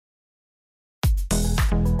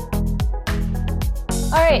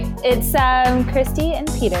All right, it's Christy and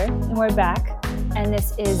Peter, and we're back. And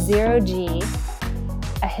this is Zero G,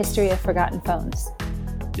 a history of forgotten phones.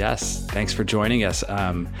 Yes, thanks for joining us.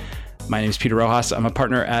 My name is Peter Rojas. I'm a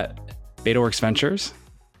partner at BetaWorks Ventures.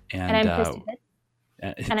 And I'm Christy.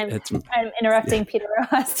 And I'm interrupting Peter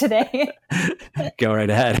Rojas today. Go right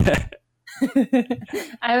ahead.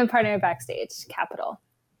 I'm a partner at Backstage Capital.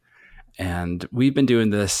 And we've been doing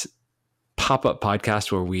this pop-up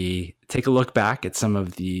podcast where we take a look back at some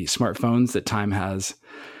of the smartphones that time has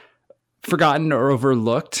forgotten or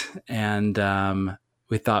overlooked. And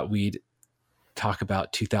we thought we'd talk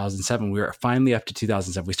about 2007. We were finally up to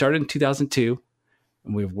 2007. We started in 2002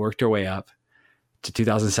 and we've worked our way up to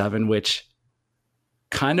 2007, which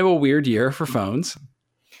kind of a weird year for phones.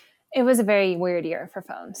 It was a very weird year for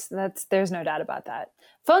phones. There's no doubt about that.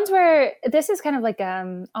 This is kind of like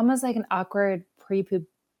almost like an awkward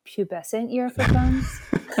prepubescent year for phones.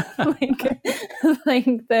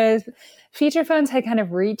 like the feature phones had kind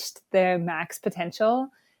of reached their max potential,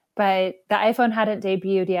 but the iPhone hadn't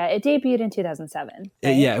debuted yet. It debuted in 2007.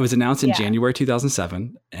 Right? Yeah, it was announced in January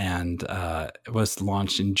 2007 and it was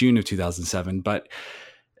launched in June of 2007. But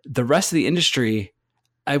the rest of the industry,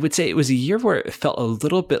 I would say it was a year where it felt a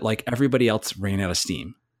little bit like everybody else ran out of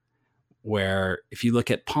steam. Where if you look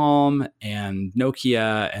at Palm and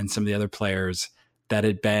Nokia and some of the other players that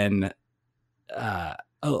had been a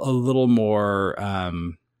little more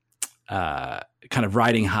kind of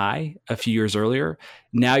riding high a few years earlier,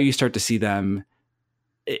 now you start to see them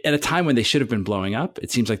at a time when they should have been blowing up.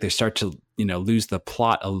 It seems like they start to lose the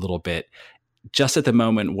plot a little bit just at the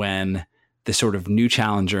moment when the sort of new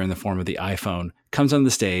challenger in the form of the iPhone comes on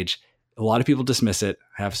the stage. A lot of people dismiss it.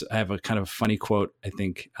 I have a kind of funny quote, I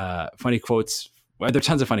think, funny quotes. Well, there are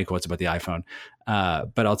tons of funny quotes about the iPhone,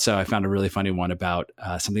 but also I found a really funny one about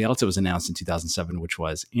something else that was announced in 2007, which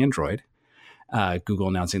was Android. Google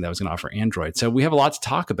announcing that was going to offer Android. So we have a lot to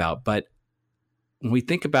talk about, but when we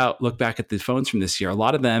look back at the phones from this year, a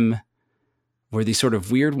lot of them were these sort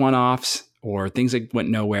of weird one-offs or things that went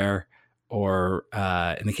nowhere. Or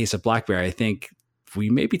in the case of BlackBerry, I think we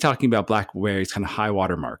may be talking about BlackBerry's kind of high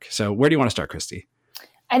watermark. So where do you want to start, Christy?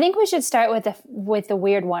 I think we should start with the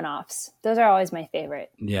weird one-offs. Those are always my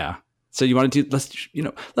favorite. Yeah. So you want to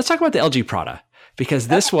let's talk about the LG Prada, because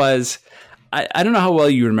this was, I don't know how well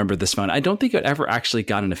you remember this phone. I don't think it ever actually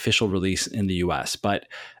got an official release in the US, but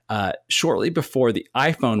shortly before the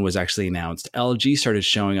iPhone was actually announced, LG started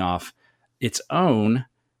showing off its own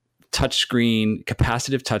touchscreen,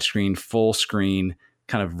 capacitive touchscreen, full screen,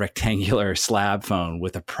 kind of rectangular slab phone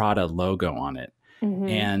with a Prada logo on it. Mm-hmm.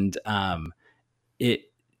 And it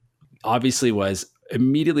obviously was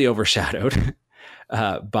immediately overshadowed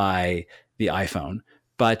by the iPhone.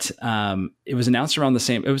 But it was announced around the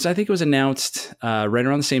same. I think it was announced right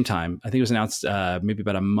around the same time. I think it was announced maybe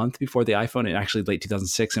about a month before the iPhone, and actually late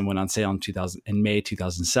 2006, and went on sale in May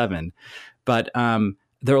 2007. But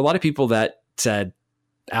there were a lot of people that said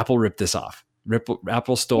Apple ripped this off.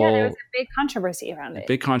 Apple stole. Yeah, there was a big controversy around it.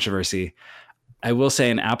 Big controversy. I will say,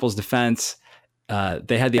 in Apple's defense,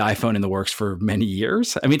 they had the iPhone in the works for many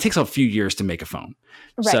years. I mean, it takes a few years to make a phone.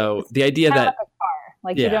 Right. So the idea that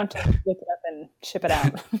you don't just whip it up and ship it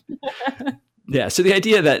out. Yeah. So the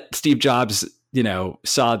idea that Steve Jobs,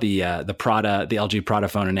 saw the Prada, the LG Prada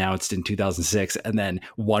phone announced in 2006, and then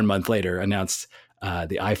 1 month later announced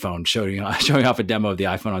the iPhone, showing off a demo of the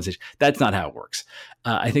iPhone on stage. That's not how it works.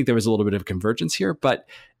 I think there was a little bit of convergence here, but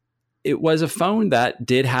it was a phone that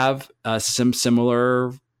did have some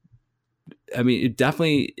similar. I mean, it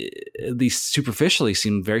definitely, at least superficially,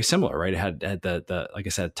 seemed very similar, right? It had the like I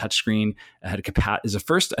said, touchscreen. It had is the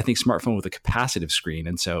first, I think, smartphone with a capacitive screen.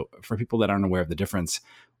 And so, for people that aren't aware of the difference,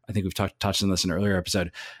 I think we've touched on this in an earlier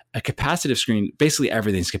episode. A capacitive screen, basically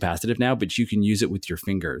everything's capacitive now, but you can use it with your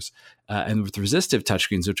fingers. And with resistive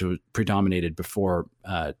touchscreens, which were predominated before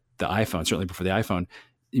the iPhone, certainly before the iPhone,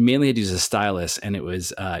 you mainly had to use a stylus, and it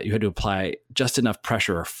was you had to apply just enough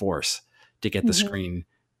pressure or force to get the screen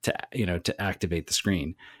to activate the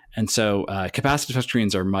screen. And so capacitive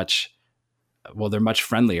touchscreens are they're much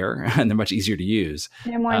friendlier and they're much easier to use.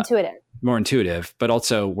 They're more intuitive, but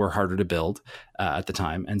also were harder to build at the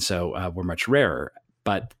time. And so were much rarer.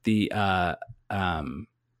 But the, to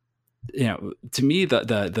me,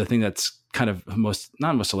 the thing that's kind of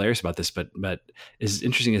not most hilarious about this, but is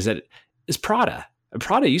interesting is that is Prada.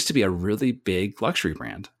 Prada used to be a really big luxury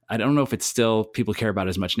brand. I don't know if it's still people care about it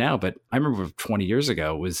as much now, but I remember 20 years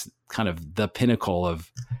ago was kind of the pinnacle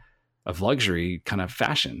of luxury kind of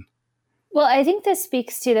fashion. Well, I think this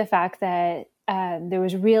speaks to the fact that there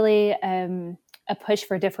was really a push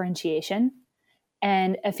for differentiation.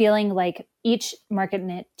 and a feeling like each market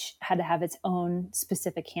niche had to have its own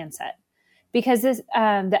specific handset. Because the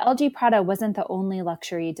LG Prada wasn't the only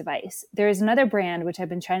luxury device. There is another brand, which I've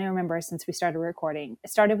been trying to remember since we started recording. It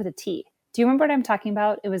started with a T. Do you remember what I'm talking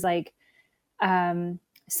about? It was like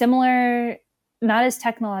similar, not as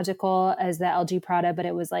technological as the LG Prada, but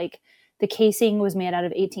it was like the casing was made out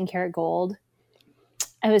of 18 karat gold.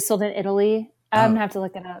 It was sold in Italy. I'm going to have to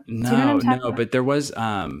look it up. No, Do you know what I'm talking about? but there was, but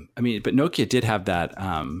Nokia did have that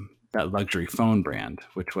luxury phone brand,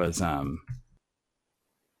 which was,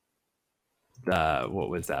 what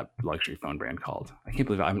was that luxury phone brand called? I can't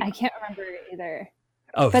believe I can't remember either.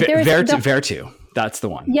 Oh, Vertu. That's the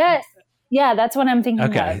one. Yes. Yeah, that's what I'm thinking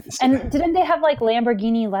Okay. of. And didn't they have like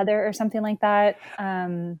Lamborghini leather or something like that?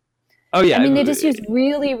 Oh yeah. I mean, they just used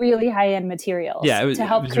really, really high-end materials to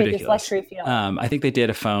help create ridiculous. this luxury feel. I think they did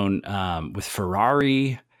a phone with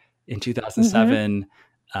Ferrari in 2007.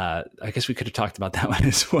 I guess we could have talked about that one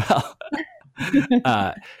as well.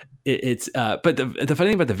 But the funny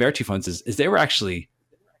thing about the Vertu phones is they were actually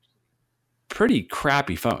pretty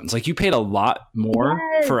crappy phones. Like you paid a lot more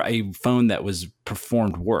for a phone that was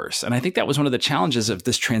performed worse. And I think that was one of the challenges of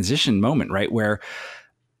this transition moment, right? Where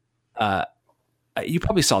you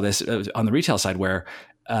probably saw this on the retail side where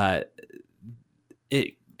the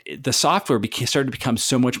software started to become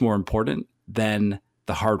so much more important than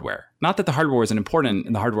the hardware. Not that the hardware wasn't important,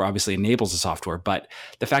 and the hardware obviously enables the software, but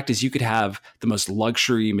the fact is you could have the most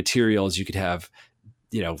luxury materials. You could have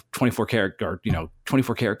 24 karat or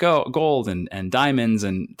 24 karat gold and diamonds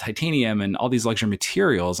and titanium and all these luxury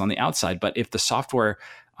materials on the outside. But if the software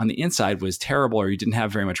on the inside was terrible or you didn't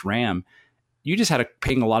have very much RAM, you just had to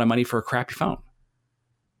paying a lot of money for a crappy phone.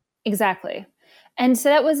 Exactly. And so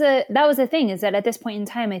that was a thing, is that at this point in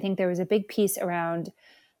time, I think there was a big piece around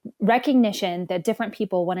recognition that different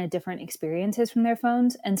people wanted different experiences from their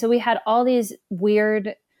phones. And so we had all these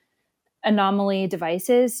weird anomaly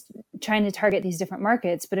devices trying to target these different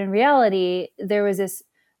markets. But in reality, there was this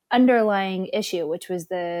underlying issue, which was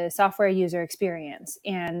the software user experience.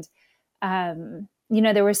 And,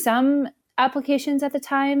 there were some applications at the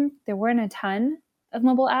time. There weren't a ton of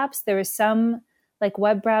mobile apps. There was some like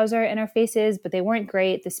web browser interfaces, but they weren't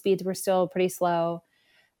great. The speeds were still pretty slow.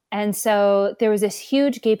 And so there was this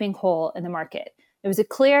huge gaping hole in the market. It was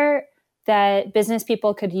clear that business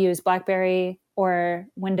people could use BlackBerry or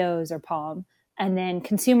Windows or Palm, and then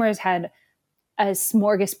consumers had a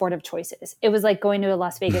smorgasbord of choices. It was like going to a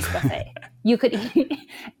Las Vegas buffet. You could eat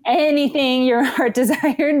anything your heart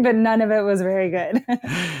desired, but none of it was very good.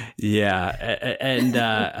 Yeah. And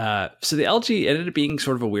so the LG ended up being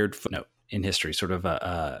sort of a weird footnote in history, sort of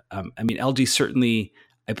LG certainly,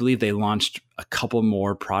 I believe they launched a couple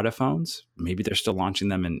more Prada phones. Maybe they're still launching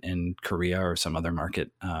them in Korea or some other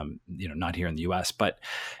market, not here in the US. But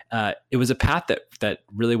it was a path that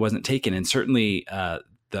really wasn't taken. And certainly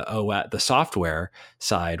the software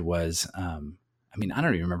side was, I don't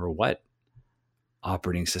even remember what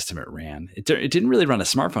operating system it ran. It didn't really run a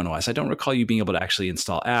smartphone OS. I don't recall you being able to actually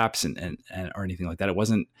install apps and or anything like that. It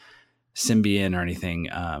wasn't Symbian or anything.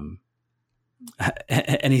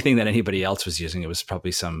 Anything that anybody else was using, it was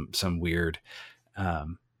probably some weird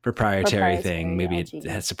proprietary thing. Maybe it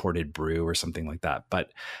had supported Brew or something like that.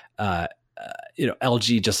 But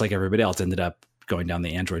LG, just like everybody else, ended up going down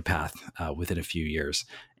the Android path within a few years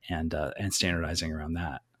and standardizing around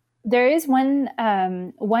that. There is one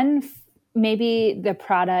maybe the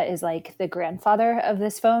Prada is like the grandfather of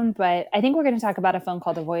this phone, but I think we're going to talk about a phone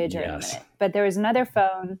called the Voyager in a minute. But there was another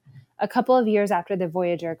phone a couple of years after the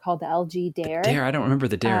Voyager called the LG Dare. Dare, I don't remember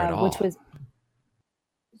the Dare at all. Which was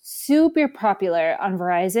super popular on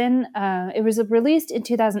Verizon. It was released in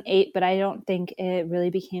 2008, but I don't think it really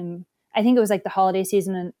became, I think it was like the holiday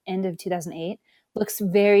season and end of 2008. Looks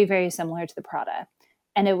very, very similar to the Prada.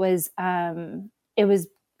 And it was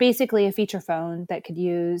basically a feature phone that could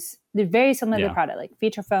use, very similar to the Prada, like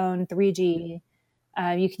feature phone, 3G.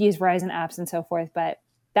 You could use Verizon apps and so forth, but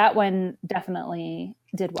that one definitely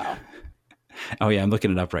did well. Oh yeah, I'm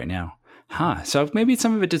looking it up right now. So maybe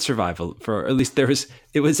some of it did survive, for at least it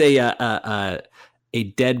was a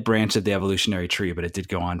dead branch of the evolutionary tree, but it did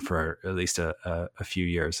go on for at least a few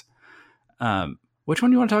years. Which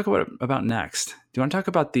one do you want to talk about next? Do you want to talk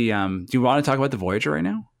about do you want to talk about the Voyager right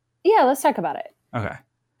now? Yeah, let's talk about it. Okay.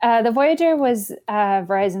 The Voyager was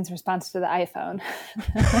Verizon's response to the iPhone.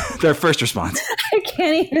 Their first response. I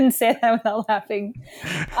can't even say that without laughing.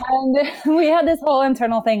 And we had this whole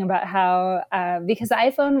internal thing about how, because the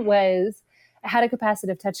iPhone had a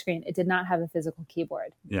capacitive touchscreen, it did not have a physical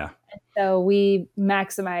keyboard. Yeah. And so we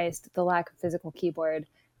maximized the lack of physical keyboard.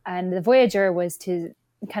 And the Voyager was to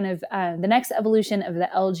kind of the next evolution of the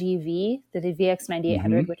LG V, the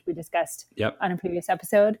VX9800, which we discussed on a previous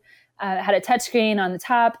episode. It had a touchscreen on the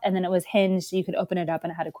top, and then it was hinged. You could open it up,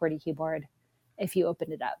 and it had a QWERTY keyboard if you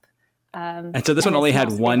opened it up. And so this one only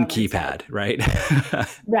had one keypad, right?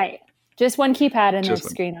 Right. Just one keypad and a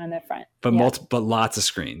screen on the front. But but lots of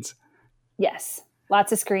screens. Yes.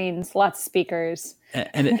 Lots of screens, lots of speakers.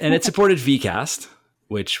 And it supported VCast,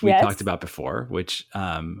 which we talked about before, which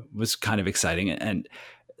was kind of exciting. And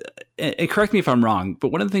correct me if I'm wrong,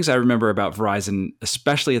 but one of the things I remember about Verizon,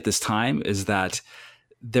 especially at this time, is that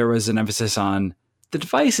there was an emphasis on the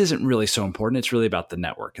device isn't really so important. It's really about the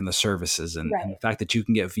network and the services and the fact that you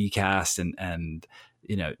can get VCast and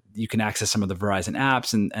you can access some of the Verizon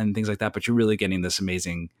apps and things like that, but you're really getting this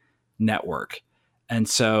amazing network. And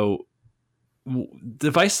so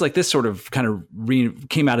devices like this sort of kind of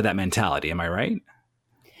came out of that mentality. Am I right?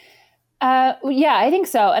 Yeah, I think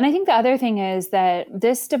so. And I think the other thing is that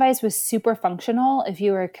this device was super functional if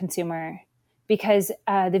you were a consumer, because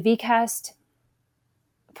the VCast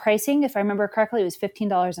pricing, if I remember correctly, it was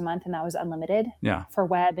 $15 a month, and that was unlimited for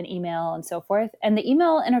web and email and so forth. And the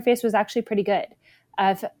email interface was actually pretty good.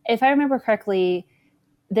 If I remember correctly,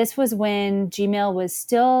 this was when Gmail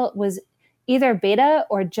was either beta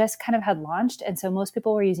or just kind of had launched. And so most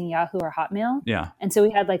people were using Yahoo or Hotmail. Yeah. And so we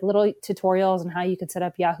had like little tutorials on how you could set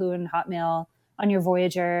up Yahoo and Hotmail on your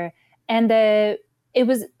Voyager. And it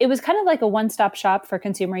was kind of like a one-stop shop for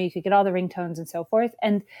consumer. You could get all the ringtones and so forth.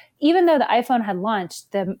 And even though the iPhone had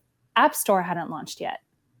launched, the App Store hadn't launched yet.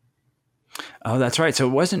 Oh, that's right. So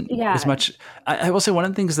it wasn't as much. I will say one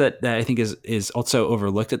of the things that I think is also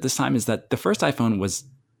overlooked at this time is that the first iPhone was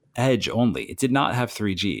Edge only. It did not have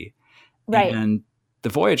 3G. Right. And the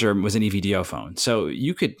Voyager was an EVDO phone. So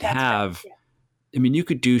you could you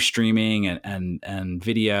could do streaming and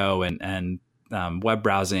video and web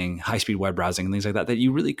browsing, high-speed web browsing and things like that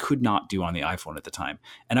you really could not do on the iPhone at the time.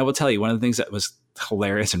 And I will tell you, one of the things that was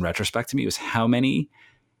hilarious in retrospect to me was how many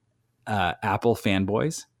Apple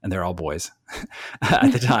fanboys, and they're all boys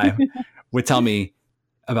at the time, would tell me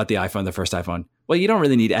about the iPhone, the first iPhone. Well, you don't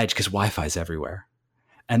really need Edge because Wi-Fi is everywhere.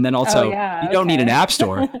 And then also you don't need an app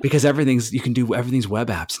store because everything's web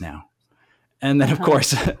apps now. And then of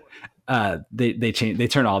course they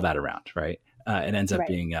turn all that around, right? It ends up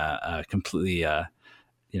being completely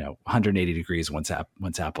 180 degrees once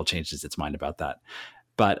Apple changes its mind about that.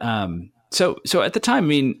 But so at the time, I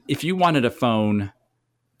mean, if you wanted a phone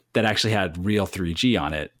that actually had real 3G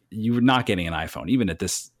on it, you were not getting an iPhone. Even at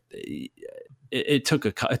this, it took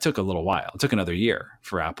a little while. It took another year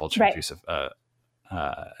for Apple to introduce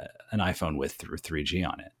an iPhone with 3G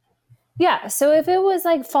on it. Yeah. So if it was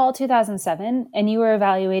like fall 2007 and you were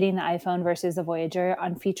evaluating the iPhone versus the Voyager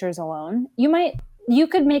on features alone, you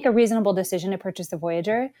could make a reasonable decision to purchase the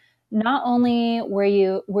Voyager. Not only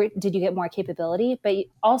did you get more capability, but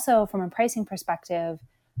also from a pricing perspective,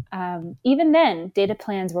 even then data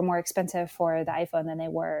plans were more expensive for the iPhone than they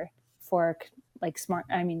were for like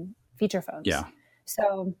feature phones. Yeah.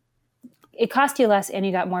 So it cost you less and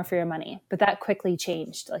you got more for your money, but that quickly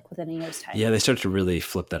changed like within a year's time. Yeah, they started to really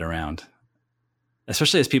flip that around,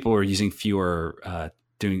 especially as people were using fewer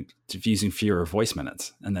voice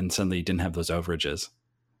minutes, and then suddenly you didn't have those overages.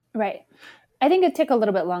 Right. I think it took a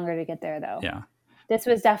little bit longer to get there, though. Yeah. This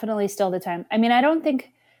was definitely still the time. I mean, I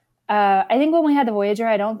think when we had the Voyager,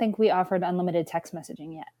 I don't think we offered unlimited text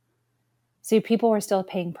messaging yet. So people were still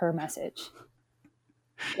paying per message.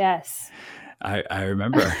 Yes. I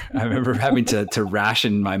remember having to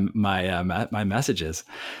ration my messages.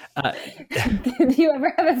 Did you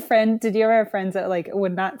ever have friends that like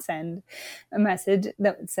would not send a message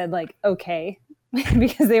that said like, okay,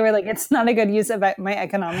 because they were like, it's not a good use of my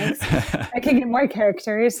economics. I can get more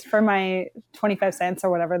characters for my 25 cents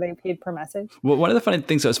or whatever they paid per message. Well, one of the funny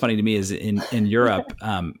things that was funny to me is in Europe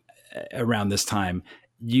around this time,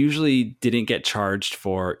 usually didn't get charged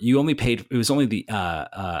for, you only paid, it was only the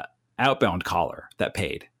outbound caller that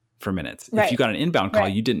paid for minutes. Right. If you got an inbound call,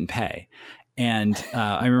 you didn't pay. And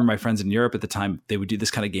I remember my friends in Europe at the time, they would do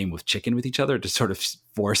this kind of game with chicken with each other to sort of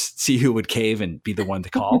see who would cave and be the one to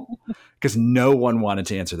call, because no one wanted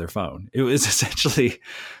to answer their phone. It was essentially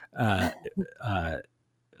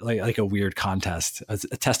like a weird contest, a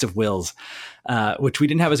test of wills, which we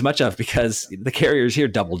didn't have as much of because the carriers here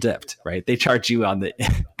double dipped, right? They charge you on the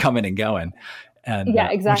coming and going, and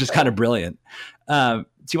exactly. Which is kind of brilliant.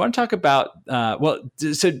 Do you want to talk about,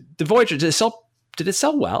 so the Voyager, did it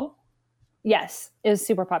sell well? Yes, it was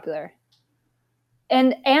super popular.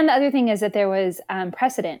 And the other thing is that there was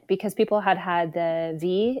precedent because people had the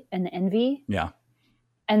V and the NV. Yeah.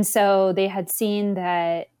 And so they had seen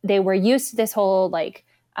that they were used to this whole, like,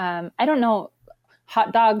 I don't know,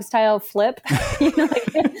 hot dog style flip.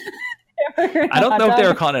 I don't know if they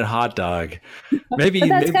were calling it hot dog. Maybe but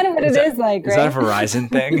that's kind of what it is like, right? Is that a Verizon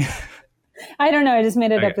thing? I don't know. I just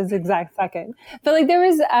made it up this exact second. But like there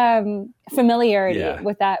was familiarity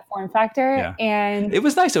with that form factor, and it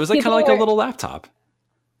was nice. It was like kind of like a little laptop.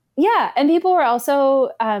 Yeah, and people were also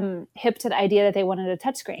hip to the idea that they wanted a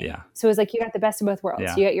touchscreen. Yeah. So it was like you got the best of both worlds.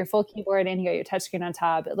 Yeah. You got your full keyboard and you got your touchscreen on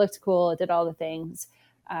top. It looked cool. It did all the things.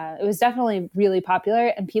 It was definitely really popular,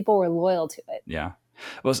 and people were loyal to it. Yeah.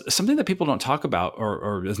 Well, something that people don't talk about,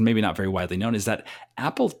 or is maybe not very widely known, is that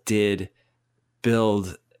Apple did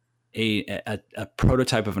build a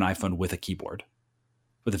prototype of an iPhone with a keyboard,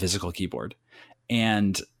 with a physical keyboard,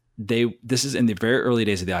 and this is in the very early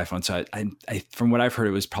days of the iPhone. So I from what I've heard,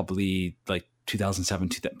 it was probably like 2007,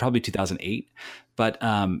 probably 2008. But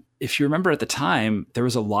if you remember at the time, there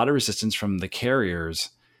was a lot of resistance from the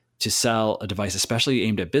carriers to sell a device, especially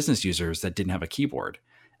aimed at business users, that didn't have a keyboard.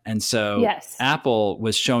 And so Apple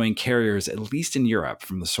was showing carriers, at least in Europe,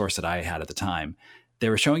 from the source that I had at the time, they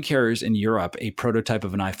were showing carriers in Europe a prototype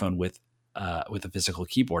of an iPhone with a physical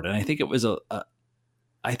keyboard. And I think it was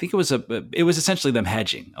it was essentially them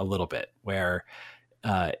hedging a little bit, where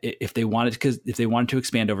if they wanted to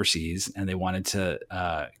expand overseas and they wanted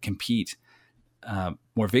to compete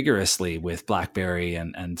more vigorously with BlackBerry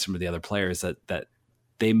and some of the other players, that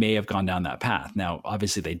they may have gone down that path. Now,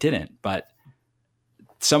 obviously they didn't, but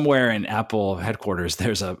somewhere in Apple headquarters,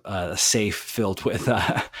 there's a safe filled with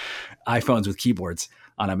iPhones with keyboards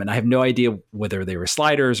on them. And I have no idea whether they were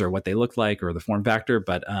sliders or what they looked like or the form factor,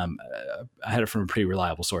 but I had it from a pretty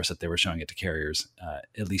reliable source that they were showing it to carriers,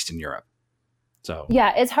 at least in Europe. So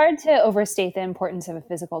yeah, it's hard to overstate the importance of a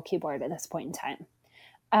physical keyboard at this point in time.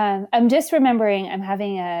 I'm just remembering, I'm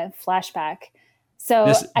having a flashback.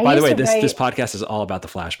 So by the way, this podcast is all about the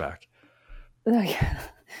flashback.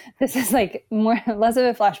 This is like less of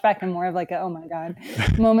a flashback and more of like a, oh my God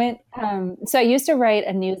moment. So I used to write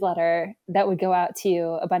a newsletter that would go out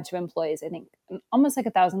to a bunch of employees, I think almost like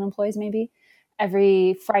 1,000 employees maybe,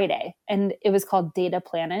 every Friday. And it was called Data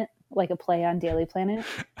Planet, like a play on Daily Planet.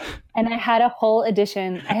 And I had a whole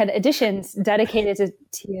edition. I had editions dedicated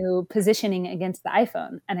to positioning against the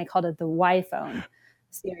iPhone. And I called it the Y-Phone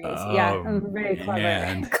series. I'm a very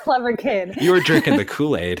clever kid. You were drinking the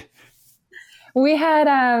Kool-Aid. We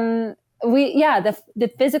had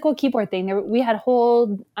the physical keyboard thing. We had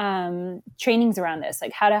whole trainings around this,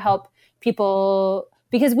 like how to help people,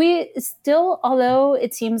 because we still, although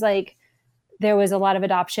it seems like there was a lot of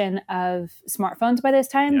adoption of smartphones by this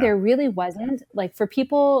time, there really wasn't. Like for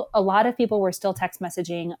people, a lot of people were still text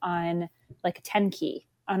messaging on like a 10 key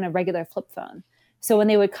on a regular flip phone. So when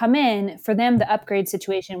they would come in, for them, the upgrade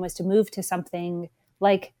situation was to move to something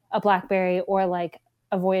like a BlackBerry or like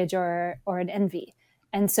a Voyager or an Envy.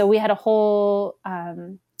 And so we had a whole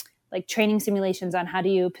like training simulations on how do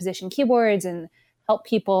you position keyboards and help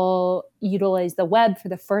people utilize the web for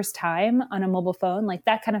the first time on a mobile phone. Like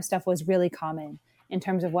that kind of stuff was really common in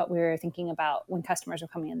terms of what we were thinking about when customers were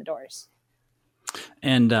coming in the doors.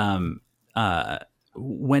 And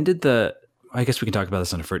when did I guess we can talk about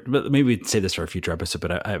this but maybe we'd say this for a future episode,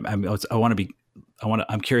 but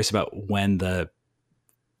I'm curious about when the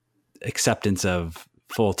acceptance of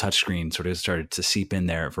full touchscreen sort of started to seep in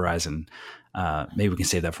there at Verizon. Maybe we can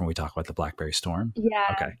save that for when we talk about the BlackBerry Storm. Yeah.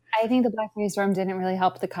 Okay. I think the BlackBerry Storm didn't really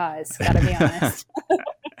help the cause, gotta be honest.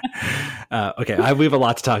 Okay. We have a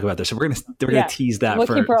lot to talk about there. So we're going to tease that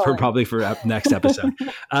for probably for next episode.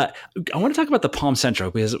 I want to talk about the Palm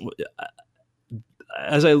Centro because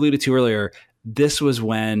as I alluded to earlier, this was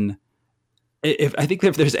when, I think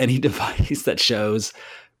if there's any device that shows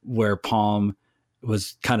where Palm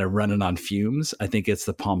was kind of running on fumes, I think it's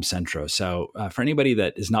the Palm Centro. So for anybody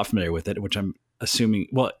that is not familiar with it, which I'm assuming,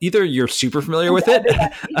 well, either you're super familiar with it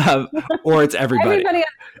or it's everybody.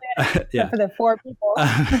 Except for the 4 people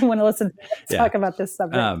who want to listen to talk about this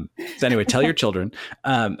subject. So anyway, tell your children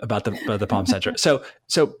about the Palm Centro. So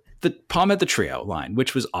the Palm had the Trio line,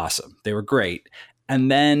 which was awesome. They were great.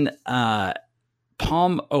 And then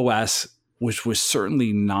Palm OS, which was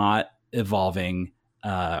certainly not evolving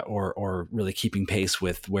or really keeping pace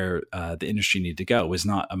with where the industry needed to go, was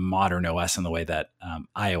not a modern OS in the way that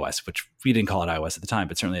iOS, which we didn't call it iOS at the time,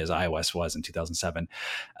 but certainly as iOS was in 2007.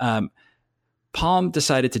 Palm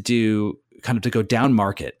decided to go down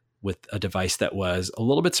market with a device that was a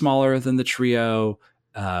little bit smaller than the Trio,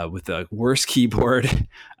 with a worse keyboard,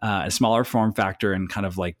 a smaller form factor, and kind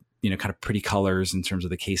of pretty colors in terms of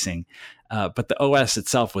the casing. But the OS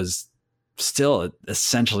itself was still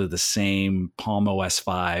essentially the same Palm OS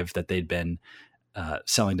 5 that they'd been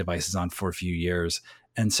selling devices on for a few years.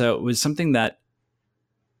 And so it was something that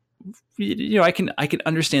I can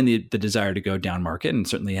understand the desire to go down market and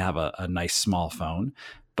certainly have a nice small phone,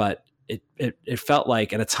 but it felt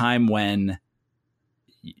like at a time when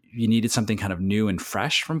you needed something kind of new and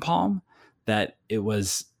fresh from Palm, that it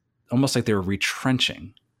was almost like they were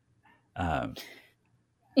retrenching.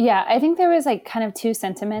 Yeah, I think there was like kind of two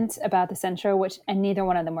sentiments about the Centro, and neither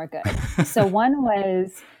one of them were good. So one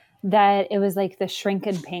was that it was like the shrink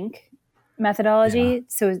and pink methodology. Yeah.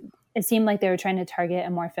 So it seemed like they were trying to target a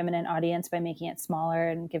more feminine audience by making it smaller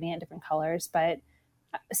and giving it different colors, but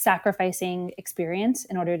sacrificing experience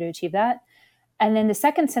in order to achieve that. And then the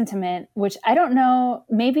second sentiment, which I don't know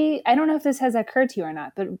if this has occurred to you or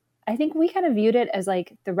not, but I think we kind of viewed it as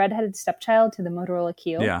like the redheaded stepchild to the Motorola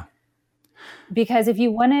Q. Yeah. Because if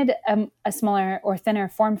you wanted a smaller or thinner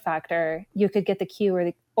form factor, you could get the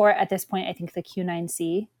Q or at this point, I think the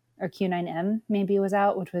Q9C or Q9M maybe was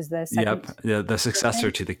out, which was the second. Yep, the successor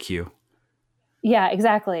to the Q. Yeah,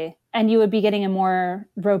 exactly. And you would be getting a more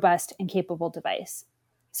robust and capable device.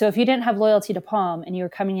 So if you didn't have loyalty to Palm and you were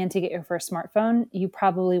coming in to get your first smartphone, you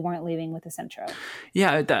probably weren't leaving with a Centro.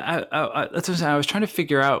 Yeah, that's what I'm saying. I was trying to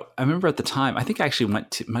figure out. I remember at the time, I think I actually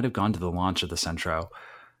might have gone to the launch of the Centro.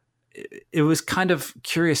 It was kind of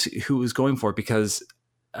curious who was going for it, because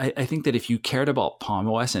I think that if you cared about Palm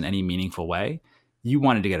OS in any meaningful way, you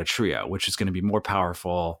wanted to get a Treo, which is going to be more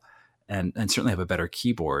powerful and certainly have a better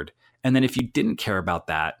keyboard. And then if you didn't care about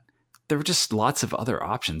that, there were just lots of other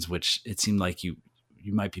options, which it seemed like you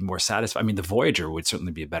might be more satisfied. I mean, the Voyager would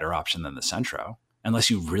certainly be a better option than the Centro, unless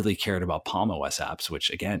you really cared about Palm OS apps, which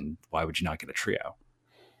again, why would you not get a Treo?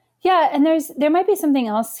 Yeah, and there might be something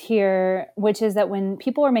else here, which is that when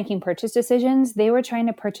people were making purchase decisions, they were trying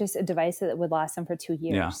to purchase a device that would last them for 2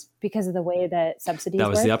 years because of the way that subsidies That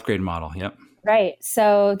was work. The upgrade model, yep. Right.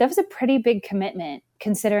 So that was a pretty big commitment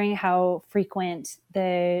considering how frequent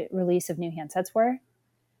the release of new handsets were.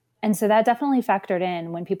 And so that definitely factored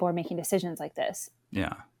in when people were making decisions like this.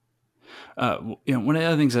 Yeah. One of the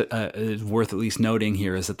other things that is worth at least noting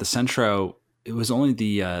here is that the Centro, it was only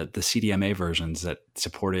the CDMA versions that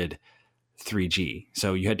supported 3G.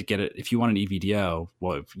 So you had to get it if you wanted EVDO.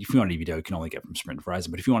 Well, if you wanted EVDO, you can only get from Sprint and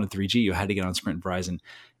Verizon. But if you wanted 3G, you had to get on Sprint and Verizon.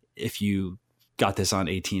 If you got this on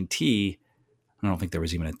AT&T, I don't think there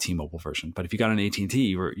was even a T-Mobile version. But if you got on AT&T,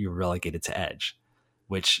 you were relegated to Edge,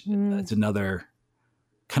 which is another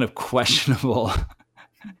kind of questionable.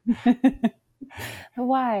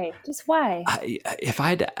 Why? Just why? If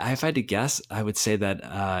I had to guess, I would say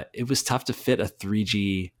that it was tough to fit a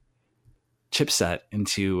 3G chipset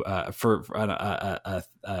into a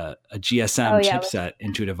GSM chipset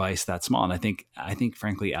into a device that small. And I think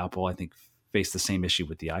frankly, Apple faced the same issue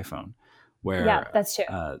with the iPhone, where that's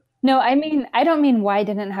true. No, I mean, I don't mean why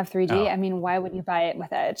didn't it have 3G. Oh. I mean, why would you buy it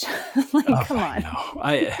with Edge? Come on.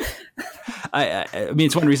 I mean,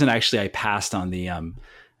 it's one reason actually I passed on the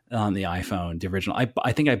iPhone, the original.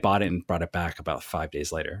 I think I bought it and brought it back about 5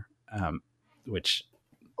 days later. Which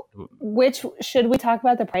should we talk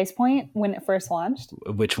about the price point when it first launched?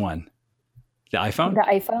 Which one? The iPhone? The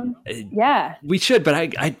iPhone? Yeah. We should, but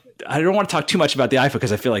I don't want to talk too much about the iPhone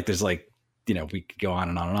because I feel like there's like, we could go on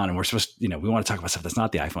and on and on, and we're supposed to, we want to talk about stuff that's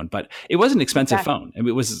not the iPhone, but it was an expensive phone. I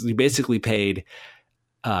mean, we basically paid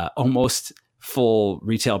almost full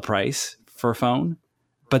retail price for a phone,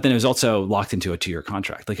 but then it was also locked into a 2-year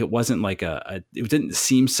contract. Like it wasn't like it didn't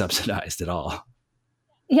seem subsidized at all.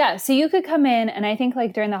 Yeah. So you could come in, and I think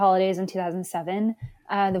like during the holidays in 2007,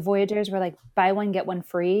 the Voyagers were like buy one, get one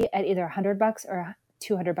free at either $100 or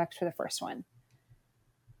 $200 for the first one.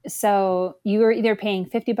 So you were either paying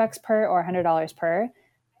 $50 per or $100 per.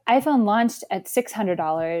 iPhone launched at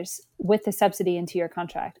 $600 with the subsidy in 2-year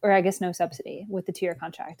contract, or I guess no subsidy with the 2-year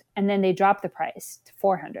contract. And then they dropped the price to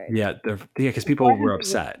 $400. Yeah. Because people were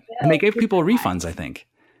upset, and they gave people refunds, I think.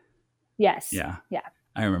 Yes. Yeah. Yeah.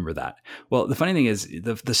 I remember that. Well, the funny thing is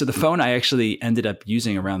so the phone I actually ended up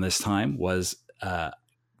using around this time was,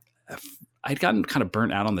 I'd gotten kind of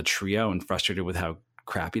burnt out on the Treo and frustrated with how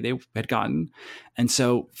crappy they had gotten. And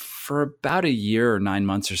so for about a year or 9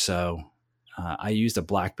 months or so, I used a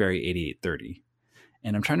BlackBerry 8830.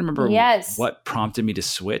 And I'm trying to remember what prompted me to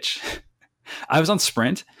switch. I was on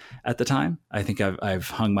Sprint at the time. I think I've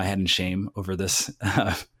hung my head in shame over this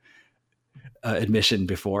admission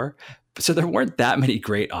before. So there weren't that many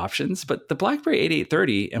great options, but the BlackBerry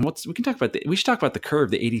 8830, and we should talk about the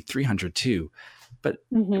Curve, the 8300 too. But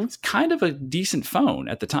it was kind of a decent phone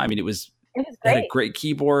at the time. I mean, it great. Had a great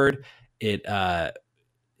keyboard. It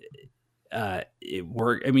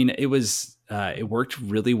worked. I mean, it worked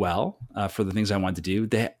really well for the things I wanted to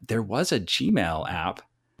do. There was a Gmail app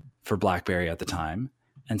for BlackBerry at the time,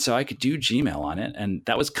 and so I could do Gmail on it, and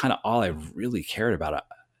that was kind of all I really cared about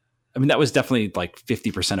I mean, that was definitely like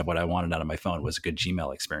 50% of what I wanted out of my phone was a good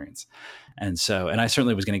Gmail experience. And I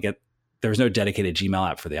certainly was going to get, there was no dedicated Gmail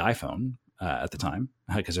app for the iPhone at the time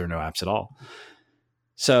because there were no apps at all.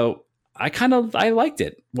 So I liked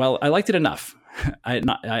it. Well, I liked it enough. I'm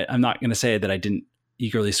not going to say that I didn't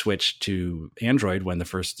eagerly switch to Android when the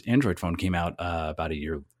first Android phone came out about a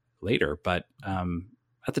year later. But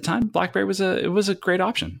at the time, BlackBerry was a great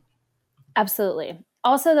option. Absolutely.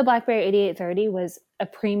 Also, the BlackBerry 8830 was a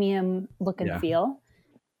premium look and feel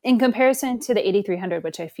in comparison to the 8300,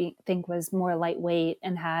 which I think was more lightweight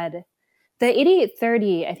and had the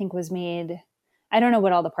 8830, I think was made, I don't know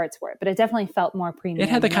what all the parts were, but it definitely felt more premium. It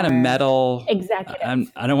had the kind of metal.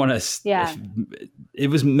 Executive. I don't want to. Yeah. It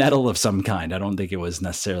was metal of some kind. I don't think it was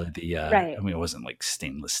necessarily the. Right. I mean, it wasn't like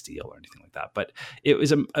stainless steel or anything like that, but it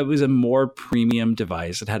was a more premium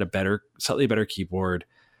device. It had a slightly better keyboard.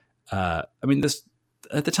 I mean,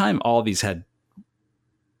 at the time, all of these had.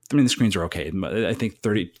 I mean, the screens were okay. I think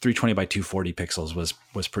 320 by 240 pixels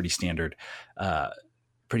was pretty standard.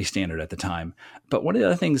 Pretty standard at the time. But one of the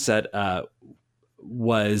other things that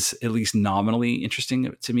was at least nominally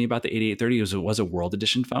interesting to me about the 8830 was a World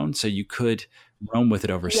Edition phone, so you could roam with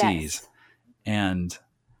it overseas. Yes. And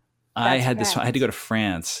I had to go to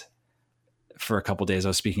France for a couple of days. I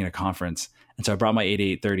was speaking at a conference, and so I brought my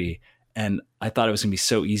 8830, and I thought it was going to be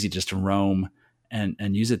so easy just to roam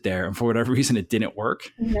and use it there. And for whatever reason, it didn't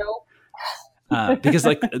work. No. Because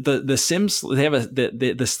like the SIMs, they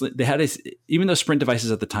had even though Sprint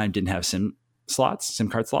devices at the time didn't have SIM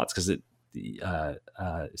card slots, because the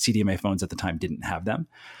CDMA phones at the time didn't have them,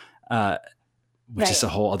 which is a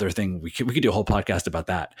whole other thing. We could do a whole podcast about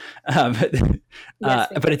that.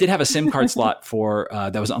 But it did have a SIM card slot for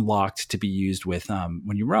that was unlocked to be used with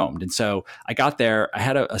when you roamed. And so I got there, I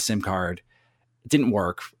had a SIM card, it didn't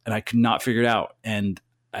work, and I could not figure it out. And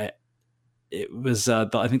it was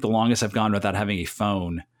I think the longest I've gone without having a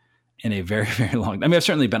phone in a very, very long. I mean, I've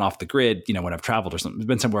certainly been off the grid, when I've traveled or something. It's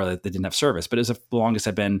been somewhere that didn't have service, but it was the longest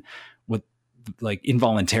I've been with, like,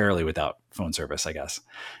 involuntarily without phone service, I guess.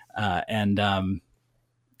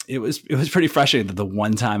 It was pretty frustrating that the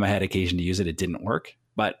one time I had occasion to use it, it didn't work.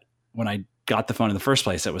 But when I got the phone in the first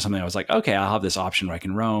place, it was something I was like, okay, I'll have this option where I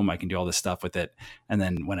can roam, I can do all this stuff with it. And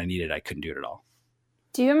then when I needed it, I couldn't do it at all.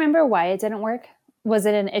 Do you remember why it didn't work? Was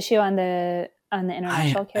it an issue on the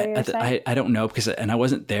international carrier side? I don't know, because I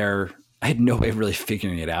wasn't there. I had no way of really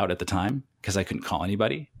figuring it out at the time because I couldn't call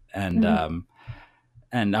anybody, and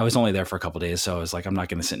and I was only there for a couple of days, so I was like, I'm not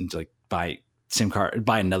going to sit and like buy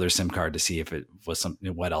another SIM card to see if it was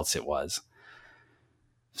something, what else it was.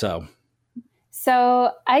 So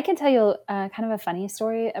I can tell you kind of a funny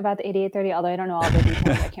story about the 8830, although I don't know all the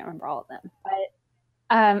details. I can't remember all of them, but.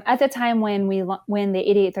 At the time when the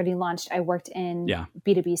 8830 launched, I worked in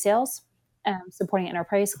B2B sales, supporting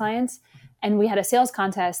enterprise clients. And we had a sales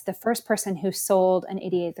contest. The first person who sold an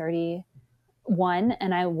 8830 won,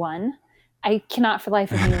 and I won. I cannot for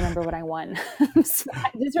life of me remember what I won. So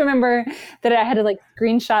I just remember that I had to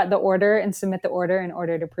screenshot the order and submit the order in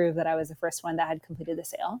order to prove that I was the first one that had completed the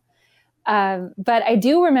sale. But I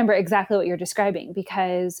do remember exactly what you're describing,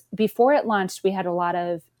 because before it launched, we had a lot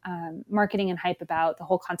of marketing and hype about the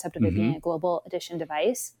whole concept of it being a global edition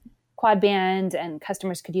device, quad band, and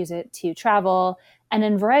customers could use it to travel. And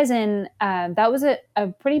in Verizon, that was a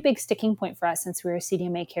pretty big sticking point for us, since we were a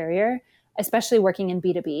CDMA carrier, especially working in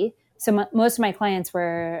B2B. So most of my clients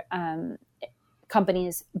were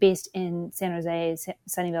companies based in San Jose,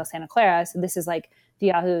 Sunnyvale, Santa Clara. So this is like the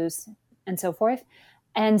Yahoos and so forth.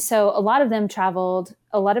 And so a lot of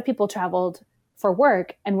people traveled for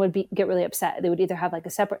work and would get really upset. They would either have a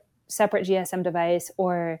separate GSM device,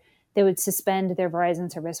 or they would suspend their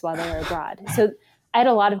Verizon service while they were abroad. So I had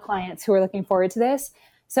a lot of clients who were looking forward to this.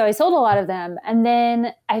 So I sold a lot of them. And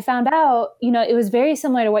then I found out, it was very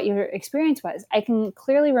similar to what your experience was. I can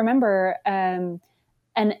clearly remember an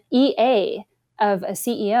EA of a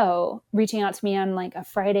CEO reaching out to me on a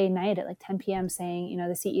Friday night at 10 p.m. saying,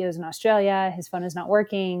 the CEO is in Australia, his phone is not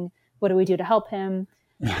working. What do we do to help him?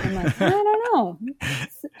 And I'm like, I don't know.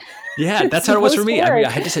 Yeah, that's how it was for me. I mean,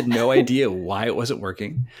 I just had no idea why it wasn't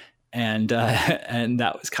working. And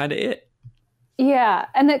that was kind of it. Yeah.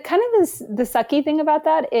 And the sucky thing about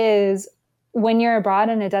that is when you're abroad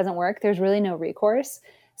and it doesn't work, there's really no recourse.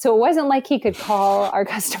 So it wasn't like he could call our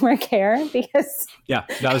customer care because that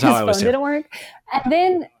was how I was his phone didn't work. And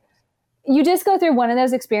then you just go through one of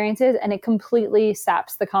those experiences and it completely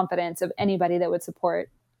saps the confidence of anybody that would support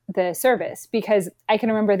the service. Because I can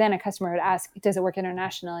remember then a customer would ask, does it work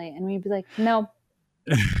internationally? And we'd be like, no.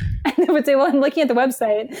 And they would say, well, I'm looking at the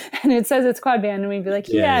website and it says it's quad band. And we'd be like,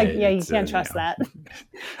 yeah, you can't trust that.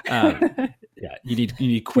 Yeah, you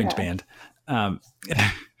need Quint Yeah. band.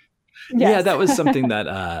 Yes. Yeah, that was something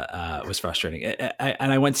that was frustrating.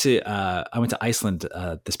 And I went to Iceland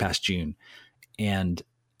this past June, and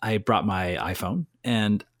I brought my iPhone.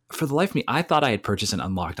 And for the life of me, I thought I had purchased an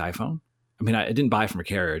unlocked iPhone. I mean, I didn't buy it from a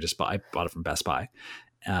carrier; I bought it from Best Buy.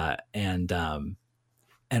 And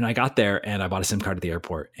I got there and I bought a SIM card at the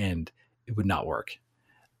airport, and it would not work.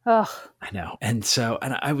 Ugh. I know. And so,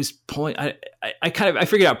 and I was pulling, I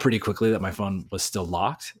figured out pretty quickly that my phone was still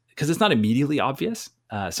locked because it's not immediately obvious.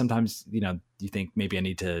 Sometimes, you think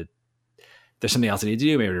maybe there's something else I need to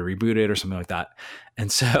do, maybe to reboot it or something like that.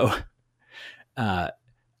 And so,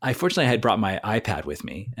 I fortunately had brought my iPad with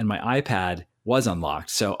me, and my iPad was unlocked.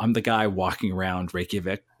 So I'm the guy walking around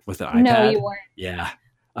Reykjavik with an iPad. No, you weren't. Yeah.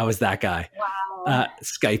 I was that guy. Wow.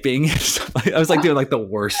 Skyping. I was like doing like the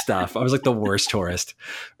worst stuff. I was like the worst tourist,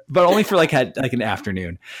 but only for like an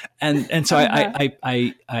afternoon. And so I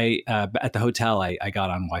at the hotel, I got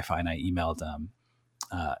on Wi-Fi and I emailed,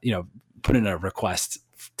 put in a request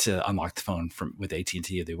to unlock the phone with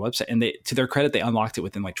AT&T of the website. And to their credit, they unlocked it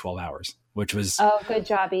within like 12 hours, which was, good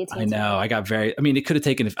job, AT&T. I know. It could have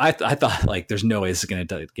taken, I thought like, there's no way this is going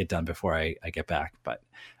to get done before I get back, but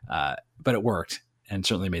it worked. And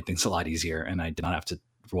certainly made things a lot easier. And I did not have to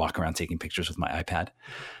walk around taking pictures with my iPad.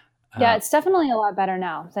 Yeah, it's definitely a lot better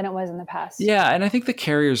now than it was in the past. Yeah. And I think the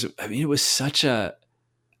carriers, it was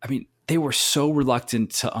they were so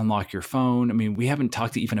reluctant to unlock your phone. I mean, we haven't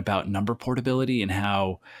talked even about number portability and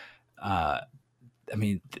how,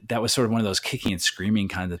 that was sort of one of those kicking and screaming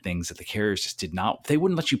kind of things that the carriers just they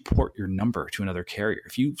wouldn't let you port your number to another carrier.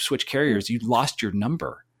 If you switch carriers, you lost your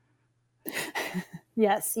number.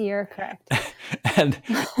 Yes, you're correct. And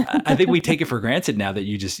I think we take it for granted now that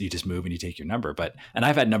you just move and you take your number. And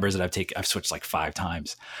I've had numbers that I've switched like 5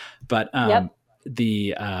 times, but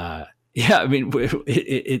Yep.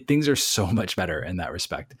 Things are so much better in that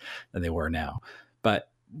respect than they were now. But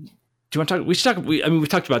do you want to talk? We should talk. We've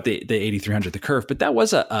talked about the 8300, the Curve, but that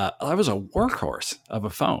was a workhorse of a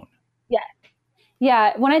phone.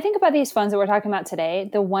 Yeah. When I think about these phones that we're talking about today,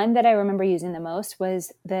 the one that I remember using the most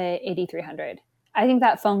was the 8300. I think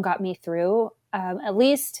that phone got me through at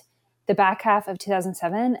least the back half of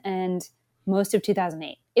 2007 and most of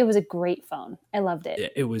 2008. It was a great phone. I loved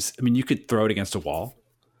it. It was, you could throw it against a wall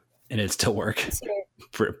and it'd still work.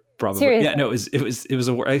 Probably. Seriously. Yeah, no,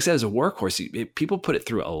 like I said, it was a workhorse. People put it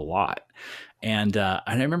through a lot. And I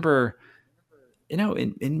remember,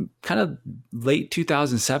 in kind of late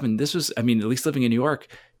 2007, this was, at least living in New York,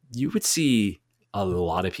 you would see a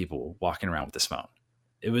lot of people walking around with this phone.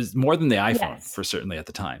 It was more than the iPhone for certainly at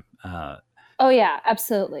the time. Oh yeah,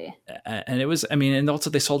 absolutely. And it was, and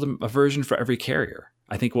also they sold a version for every carrier.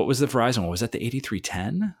 I think, what was the Verizon one? Was that the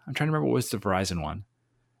 8310? I'm trying to remember what was the Verizon one.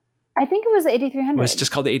 I think it was the 8300. It was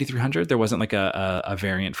just called the 8300. There wasn't like a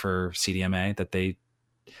variant for CDMA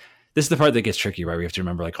this is the part that gets tricky, right? We have to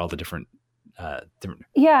remember like all the different.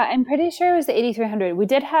 Yeah, I'm pretty sure it was the 8300. We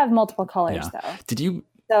did have multiple colors though. Did you?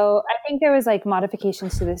 So I think there was like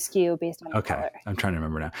modifications to the SKU based on the color. I'm trying to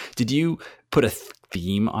remember now. Did you put a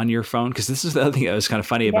theme on your phone? Because this is the other thing that was kind of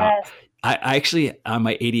funny about. I actually, on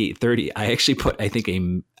my 8830, I actually put, I think,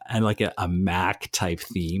 a Mac type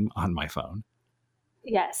theme on my phone.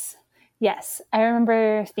 Yes. I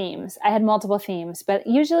remember themes. I had multiple themes, but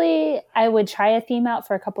usually I would try a theme out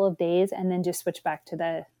for a couple of days and then just switch back to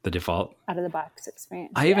the default out of the box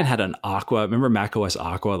experience. I even had an Aqua. Remember Mac OS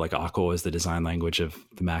Aqua? Like Aqua was the design language of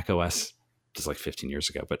the Mac OS just like 15 years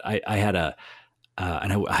ago. But I had and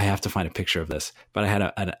I have to find a picture of this, but I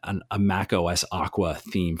had a Mac OS Aqua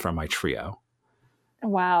theme for my Trio.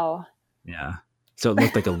 Wow. Yeah. So it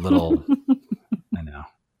looked like a little, I know.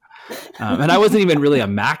 And I wasn't even really a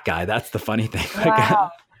Mac guy. That's the funny thing.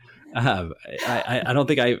 Wow. I don't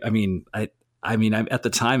think at the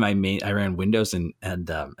time I ran Windows and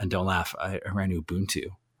don't laugh. I ran Ubuntu.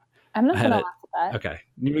 I'm not going to laugh at that. Okay.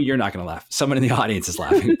 You're not going to laugh. Someone in the audience is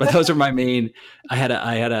laughing, but those are my main.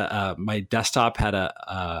 My desktop had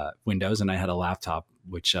a Windows and I had a laptop,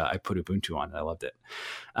 which I put Ubuntu on and I loved it.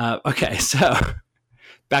 Okay. So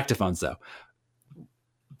back to phones though.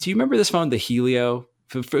 Do you remember this phone, the Helio?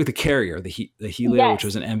 For the carrier, the Helio, yes. Which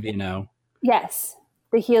was an MVNO. Yes,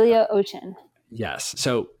 the Helio Ocean. Yes.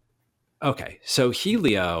 So, okay. So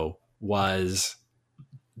Helio was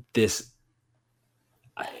this.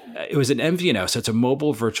 It was an MVNO, so it's a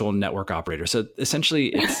mobile virtual network operator. So essentially,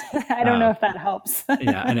 it's. I don't know if that helps.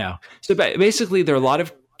 Yeah, I know. So basically,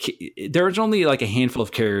 there's only like a handful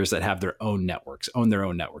of carriers that have their own networks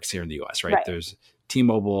here in the U.S. Right? There's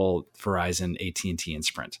T-Mobile, Verizon, AT&T, and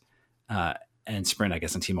Sprint. And Sprint, I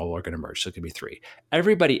guess, and T-Mobile are going to merge, so it could be 3.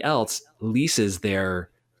 Everybody else leases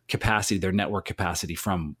their capacity, their network capacity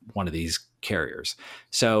from one of these carriers.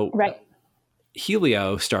 So right.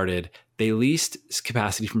 Helio started, they leased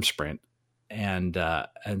capacity from Sprint. And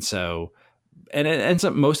so it ends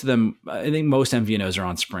up, most of them, I think most MVNOs are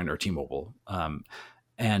on Sprint or T-Mobile,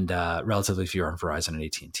 and relatively few are on Verizon and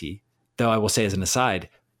AT&T. Though I will say, as an aside,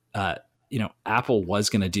 Apple originally was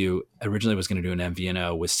going to do an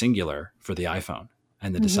MVNO with Singular for the iPhone,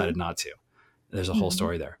 and they decided not to. There's a whole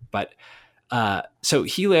story there. But so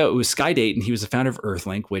Helio, it was Skydate, and he was the founder of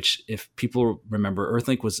Earthlink, which, if people remember,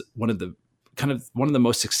 Earthlink was one of the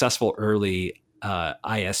most successful early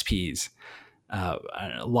ISPs.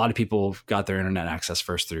 A lot of people got their internet access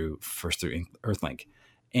first through Earthlink.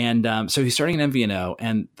 And so he's starting an MVNO,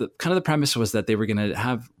 and the premise was that they were going to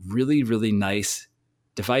have really, really nice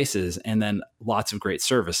devices and then lots of great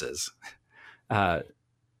services. And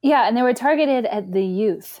they were targeted at the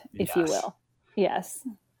youth, if you will. Yes.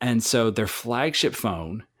 And so their flagship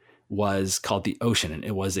phone was called the Ocean, and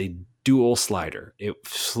it was a dual slider. It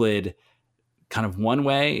slid kind of one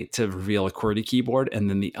way to reveal a QWERTY keyboard, and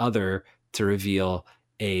then the other to reveal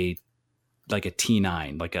a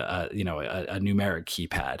T9, like a numeric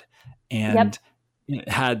keypad. And it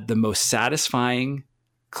had the most satisfying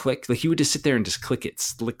click. Like, you would just sit there and just click it,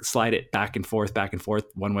 slide it back and forth,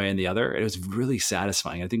 one way and the other. It was really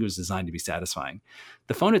satisfying. I think it was designed to be satisfying.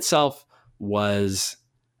 The phone itself was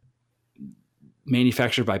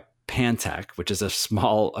manufactured by Pantech, which is a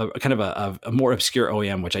small, kind of a more obscure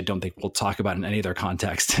OEM, which I don't think we'll talk about in any other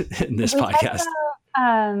context in this podcast.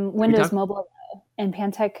 Windows Mobile and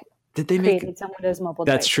Pantech. Did they make some Windows Mobile?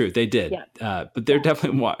 That's devices. true. They did. Yeah. But they're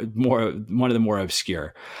definitely more one of the more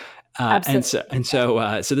obscure. And so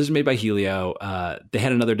this is made by Helio. They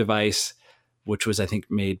had another device, which was, I think,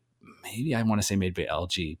 made by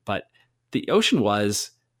LG. But the Ocean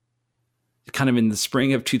was kind of in the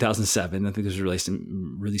spring of 2007. I think it was released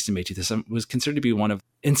in May 2007. Was considered to be one of,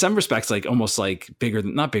 in some respects, like almost like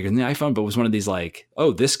not bigger than the iPhone, but was one of these like,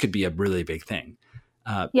 oh, this could be a really big thing.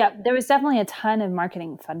 There was definitely a ton of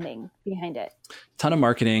marketing funding behind it. Ton of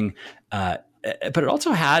marketing, but it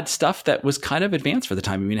also had stuff that was kind of advanced for the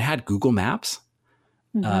time. I mean, it had Google Maps.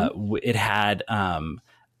 It had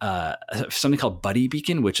something called Buddy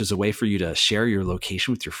Beacon, which is a way for you to share your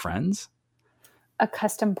location with your friends. A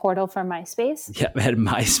custom portal for MySpace. Yeah, it had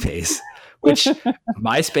MySpace, which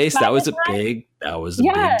MySpace, that was a big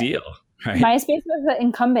deal. Right? MySpace was the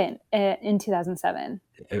incumbent in 2007.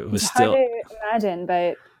 It was hard to imagine,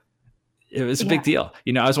 but it was a big deal.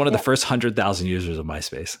 I was one of the first 100,000 users of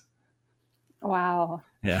MySpace. Wow.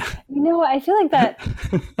 Yeah. I feel like that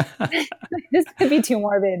this could be too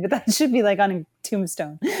morbid, but that should be like on a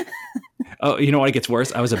tombstone. Oh, you know what? It gets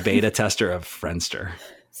worse. I was a beta tester of Friendster.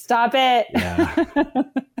 Stop it. Yeah.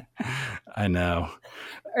 I know.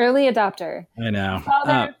 Early adopter. I know.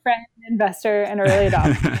 Father, friend, investor, and early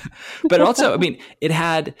adopter. But also, I mean, it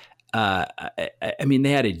had, they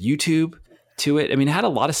added YouTube to it. I mean, it had a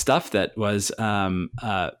lot of stuff that was,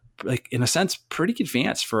 like, in a sense, pretty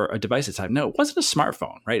advanced for a device at the time. No, it wasn't a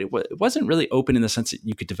smartphone, right? It wasn't really open in the sense that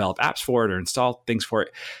you could develop apps for it or install things for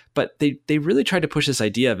it. But they really tried to push this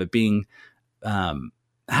idea of it being,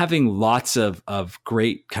 having lots of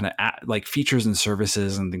great kind of like features and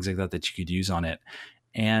services and things like that you could use on it.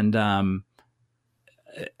 And I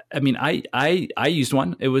mean, I used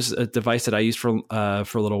one. It was a device that I used for a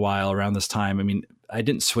little while around this time. I mean, I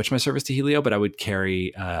didn't switch my service to Helio, but I would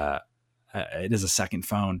carry it as a second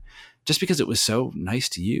phone just because it was so nice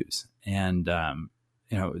to use. And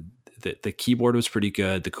the keyboard was pretty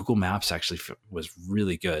good. The Google Maps actually was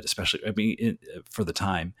really good, especially for the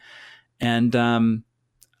time. And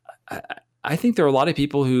I think there are a lot of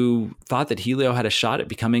people who thought that Helio had a shot at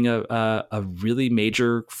becoming a really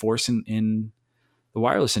major force in the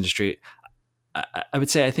wireless industry. I would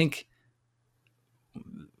say, I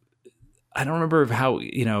don't remember how,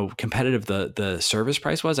 competitive the service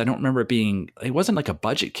price was. I don't remember it wasn't like a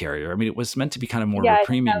budget carrier. I mean, it was meant to be kind of more of a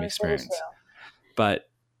premium experience. But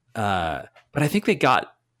I think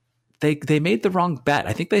they made the wrong bet.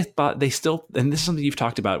 I think they thought and this is something you've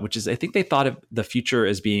talked about, which is, I think they thought of the future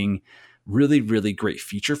as being really, really great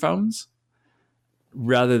feature phones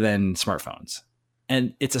rather than smartphones.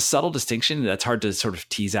 And it's a subtle distinction that's hard to sort of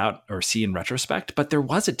tease out or see in retrospect, but there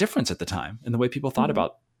was a difference at the time in the way people thought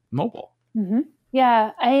about mobile. Mm-hmm.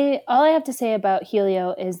 Yeah. All I have to say about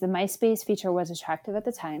Helio is the MySpace feature was attractive at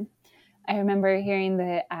the time. I remember hearing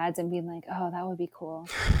the ads and being like, oh, that would be cool.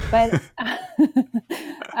 But,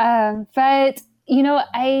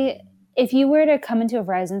 if you were to come into a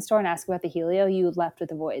Verizon store and ask about the Helio, you left with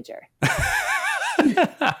the Voyager.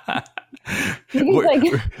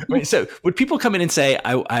 So would people come in and say,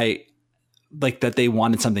 like that they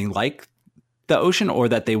wanted something like the Ocean, or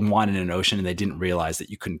that they wanted an Ocean and they didn't realize that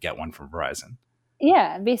you couldn't get one from Verizon?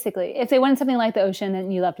 Yeah, basically. If they wanted something like the Ocean,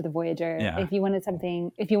 then you left with the Voyager. Yeah. If you wanted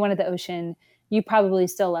the Ocean, you probably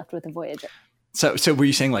still left with the Voyager. So were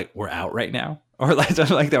you saying like we're out right now, or like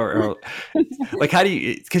something like that, or like how do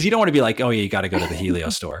you? Because you don't want to be like, oh yeah, you got to go to the Helio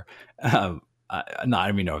store. I don't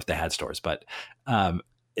even know if they had stores, but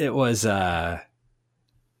it was yeah.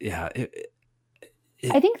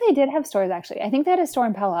 I think they did have stores actually. I think they had a store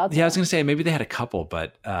in Palo Alto. Yeah, I was going to say maybe they had a couple,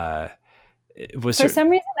 but it was for some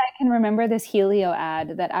reason I can remember this Helio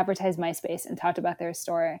ad that advertised MySpace and talked about their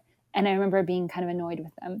store. And I remember being kind of annoyed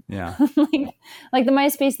with them. Yeah. like the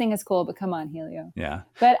MySpace thing is cool, but come on, Helio. Yeah.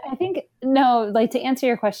 But I think, no, like to answer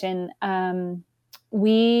your question,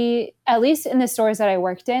 we, at least in the stores that I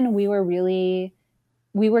worked in, we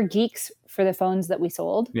were geeks for the phones that we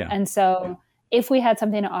sold. Yeah. And so if we had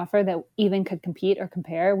something to offer that even could compete or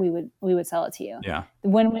compare, we would sell it to you. Yeah.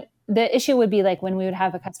 The issue would be like when we would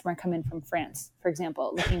have a customer come in from France, for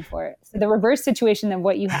example, looking for the reverse situation of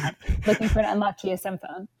what you had, looking for an unlocked GSM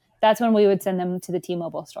phone. That's when we would send them to the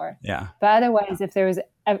T-Mobile store. Yeah. But otherwise, if there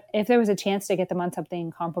was a chance to get them on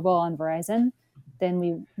something comparable on Verizon,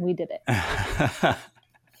 then we did it.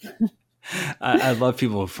 I love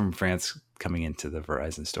people from France coming into the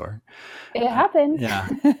Verizon store. It happened. Yeah.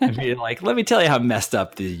 I mean, like, let me tell you how messed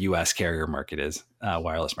up the U.S. carrier market is,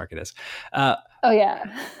 wireless market is. Oh yeah.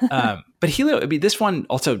 But Helio, I mean, this one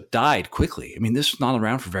also died quickly. I mean, this was not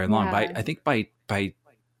around for very long. Yeah. I think by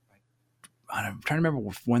I'm trying to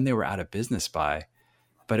remember when they were out of business by,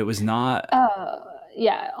 but it was not.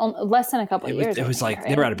 Yeah, less than a couple of years. It was like right?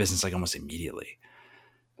 They were out of business like almost immediately.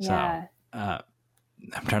 Yeah. So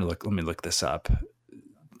I'm trying to look. Let me look this up.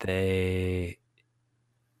 They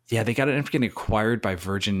got getting acquired by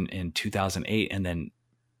Virgin in 2008, and then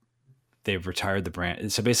they retired the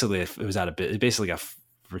brand. So basically, it was out of it basically got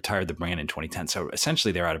retired the brand in 2010. So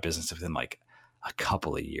essentially, they're out of business within like a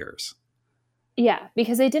couple of years. Yeah,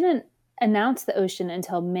 because they didn't announced the Ocean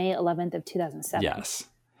until May 11th of 2007. Yes.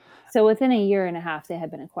 So within a year and a half, they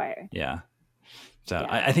had been acquired. Yeah. So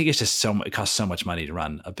yeah. I think it's just it costs so much money to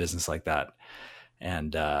run a business like that.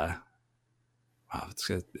 And, wow,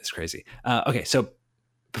 it's crazy. Okay. So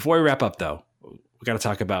before we wrap up though, we got to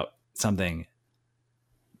talk about something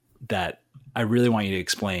that I really want you to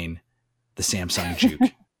explain, the Samsung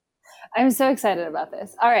Juke. I'm so excited about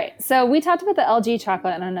this. All right. So we talked about the LG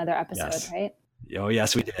chocolate in another episode, yes. Right? Oh,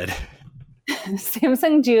 yes, we did.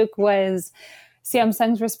 Samsung Juke was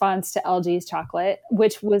Samsung's response to LG's chocolate,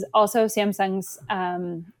 which was also Samsung's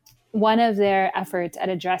one of their efforts at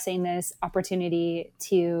addressing this opportunity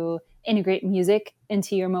to integrate music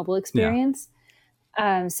into your mobile experience.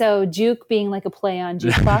 Yeah. So Juke being like a play on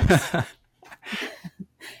Jukebox.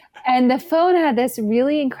 And the phone had this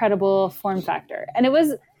really incredible form factor. And it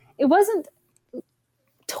wasn't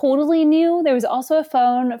totally new. There was also a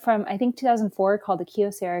phone from, I think, 2004 called the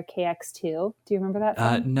Kyocera KX2. Do you remember that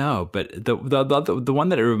phone? No, but the one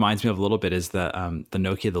that it reminds me of a little bit is the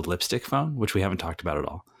Nokia, the lipstick phone, which we haven't talked about at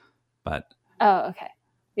all. But okay.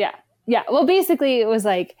 Yeah. Well, basically it was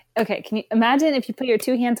like, okay, can you imagine if you put your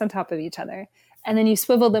two hands on top of each other and then you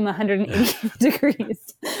swiveled them 180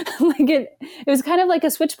 degrees? Like it was kind of like a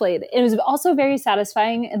switchblade. It was also very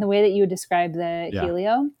satisfying in the way that you would describe the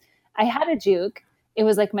Helio. I had a Juke. It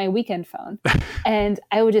was like my weekend phone, and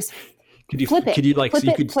I would just flip it. Could you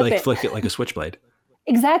flick it like a switchblade?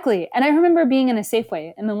 Exactly. And I remember being in a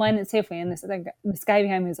Safeway, in the line at Safeway, and this guy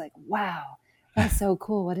behind me was like, "Wow, that's so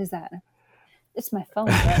cool. What is that?" It's my phone,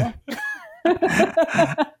 bro.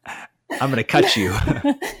 I'm gonna cut you.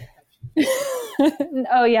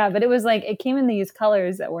 Oh yeah, but it was like it came in these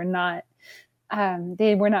colors that were not.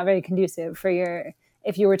 They were not very conducive for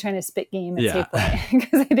if you were trying to spit game at Safeway,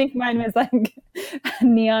 because I think mine was like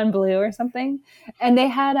neon blue or something. And they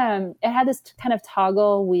had it had this kind of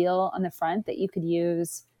toggle wheel on the front that you could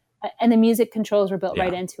use, and the music controls were built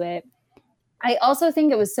right into it. I also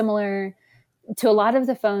think it was similar to a lot of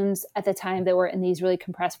the phones at the time that were in these really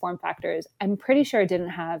compressed form factors. I'm pretty sure it didn't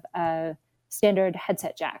have a standard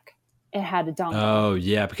headset jack. It had a dongle. Oh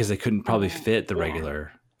yeah, because they couldn't probably fit the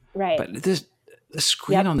regular. Right. But the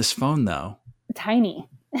screen on this phone though. Tiny.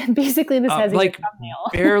 Basically this has like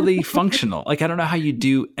barely functional. Like I don't know how you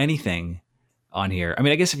do anything on here. I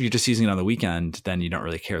mean, I guess if you're just using it on the weekend, then you don't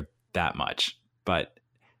really care that much. But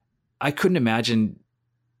I couldn't imagine,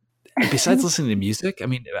 besides listening to music, I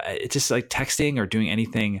mean, it's just like texting or doing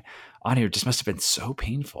anything on here just must have been so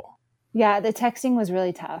painful. Yeah, the texting was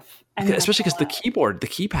really tough. Especially because the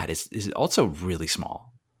keypad is also really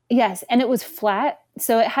small. Yes, and it was flat.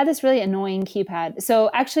 So it had this really annoying keypad. So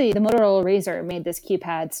actually, the Motorola Razr made this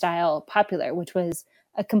keypad style popular, which was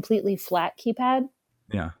a completely flat keypad.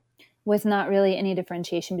 Yeah. With not really any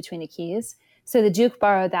differentiation between the keys. So the Juke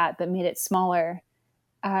borrowed that, but made it smaller.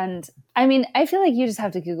 And I mean, I feel like you just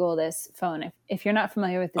have to Google this phone if you're not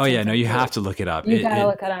familiar with the. Oh yeah, no, you have to look it up. You gotta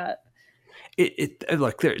look it up.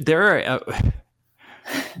 Look, there are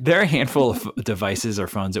a handful of devices or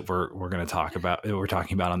phones that we're going to talk about. That we're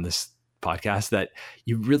talking about on this podcast that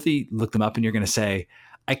you really look them up and you're going to say,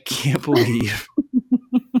 I can't believe.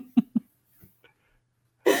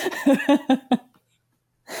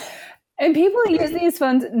 And people use these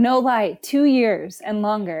phones, no lie, 2 years and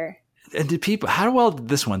longer. And how well did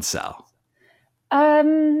this one sell?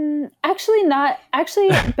 Actually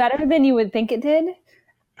better than you would think it did,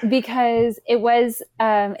 because it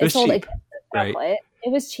sold cheap, like a tablet. Right?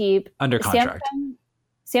 It was cheap. Under contract.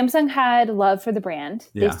 Samsung had love for the brand.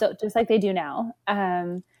 Yeah. They still, just like they do now.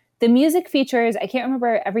 The music features, I can't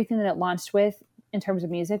remember everything that it launched with in terms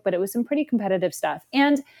of music, but it was some pretty competitive stuff.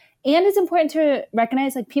 And it's important to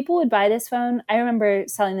recognize, like, people would buy this phone. I remember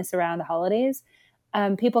selling this around the holidays.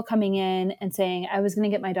 People coming in and saying, I was going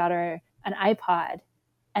to get my daughter an iPod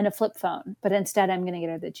and a flip phone, but instead I'm going to get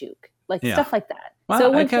her the Juke. Like, stuff like that. Wow,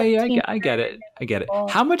 so okay, I get it. I get it.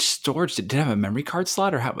 How much storage did it have? A memory card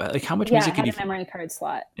slot, or how much music could you? Yeah, a memory card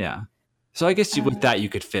slot. Yeah. So I guess with that you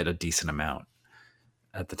could fit a decent amount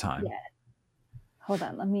at the time. Yeah. Hold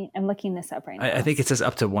on, I'm looking this up right now. I think it says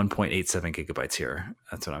up to 1.87 gigabytes here.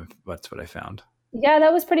 That's what I found. Yeah,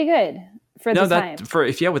 that was pretty good for the time.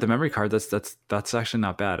 With a memory card, that's actually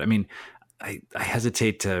not bad. I mean, I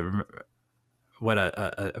hesitate to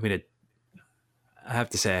I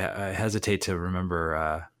have to say I hesitate to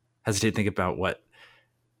remember. Hesitate to think about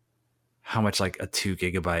how much like a 2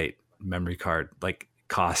 gigabyte memory card like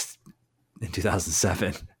cost in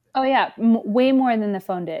 2007. Oh yeah, way more than the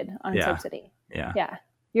phone did on subsidy. Yeah.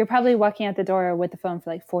 You're probably walking out the door with the phone for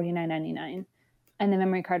like $49.99, and the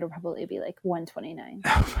memory card will probably be like $129.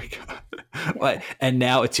 Oh my god! Yeah. And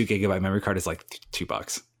now a 2 gigabyte memory card is like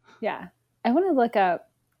 $2. Yeah, I want to look up.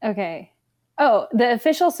 Okay. Oh, the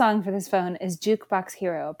official song for this phone is "Jukebox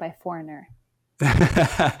Hero" by Foreigner.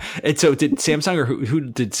 And so, did Samsung or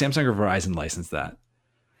who did Samsung or Verizon license that?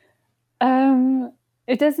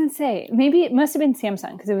 It doesn't say. Maybe it must have been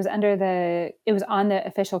Samsung, because it was on the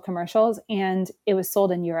official commercials, and it was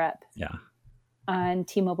sold in Europe. Yeah. On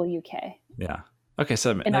T-Mobile UK. Yeah. Okay.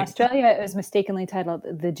 So in Australia, it was mistakenly titled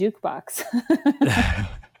 "The Jukebox."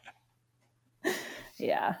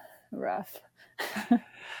 Yeah. Rough.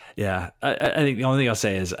 Yeah. I think the only thing I'll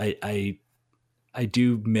say is I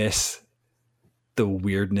do miss the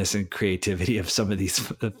weirdness and creativity of some of these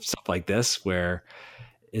stuff like this, where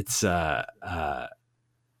it's no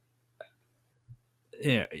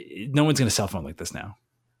one's going to cell phone like this now.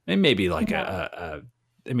 And maybe like I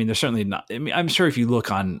mean, there's certainly not. I mean, I'm sure if you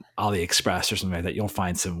look on AliExpress or something like that, you'll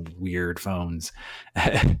find some weird phones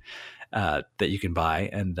that you can buy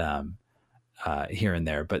and here and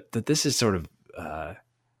there. But that this is sort of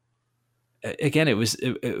again, it was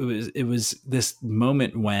this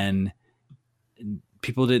moment when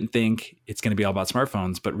people didn't think it's going to be all about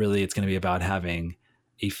smartphones, but really it's going to be about having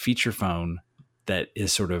a feature phone that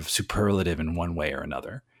is sort of superlative in one way or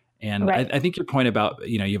another. And right. I think your point about,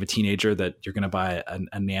 you have a teenager that you're going to buy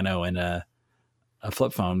a Nano and a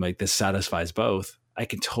flip phone, like this satisfies both. I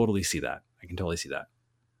can totally see that.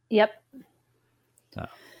 Yep.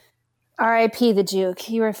 R.I.P. the Juke.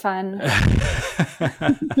 You were fun.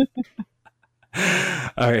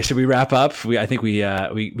 All right. Should we wrap up? I think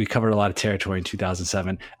we covered a lot of territory in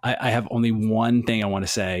 2007. I have only one thing I want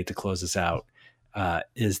to say to close this out,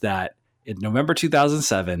 is that in November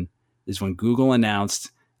 2007 is when Google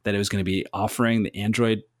announced that it was going to be offering the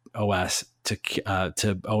Android OS to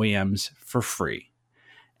OEMs for free.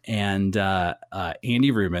 And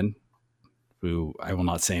Andy Rubin, who I will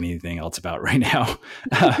not say anything else about right now,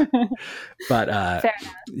 but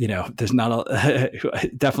there's not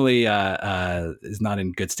definitely is not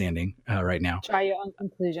in good standing right now. Try your own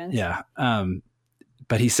conclusions. Yeah.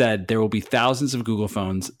 But he said there will be thousands of Google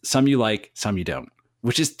phones, some you like, some you don't,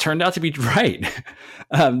 which has turned out to be right.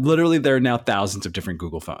 Literally, there are now thousands of different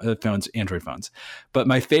Google phones, Android phones. But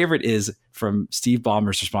my favorite is from Steve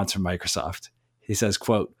Ballmer's response from Microsoft. He says,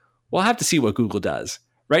 quote, "We'll have to see what Google does.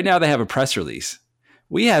 Right now, they have a press release.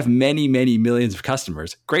 We have many, many millions of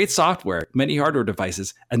customers, great software, many hardware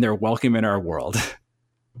devices, and they're welcome in our world."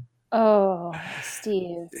 Oh,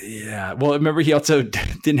 Steve. Yeah. Well, remember, he also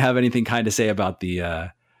didn't have anything kind to say about the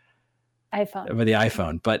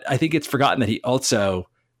iPhone. But I think it's forgotten that he also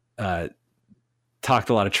talked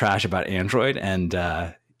a lot of trash about Android and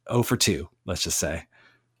 0 for 2, let's just say.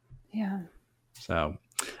 Yeah. So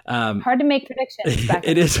hard to make predictions.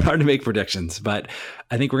 It is hard to make predictions, but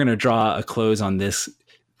I think we're going to draw a close on this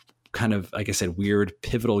kind of, like I said, weird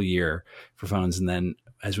pivotal year for phones. And then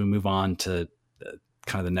as we move on to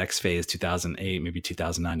kind of the next phase, 2008, maybe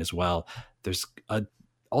 2009 as well, there's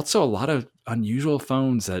also a lot of unusual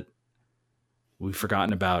phones that we've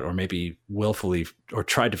forgotten about, or maybe willfully or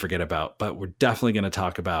tried to forget about, but we're definitely going to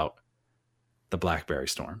talk about the BlackBerry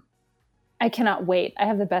storm. I cannot wait. I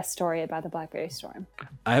have the best story about the BlackBerry storm.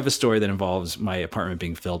 I have a story that involves my apartment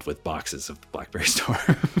being filled with boxes of the BlackBerry storm.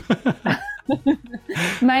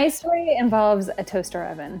 My story involves a toaster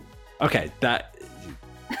oven. Okay,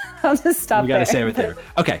 I'll just stop. We got to save it there.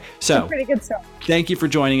 Okay, so pretty good story. Thank you for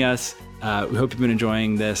joining us. We hope you've been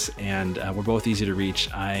enjoying this, and we're both easy to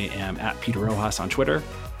reach. I am at Peter Rojas on Twitter.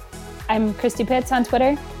 I'm Christy Pitts on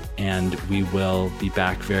Twitter. And we will be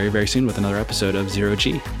back very, very soon with another episode of Zero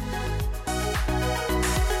G.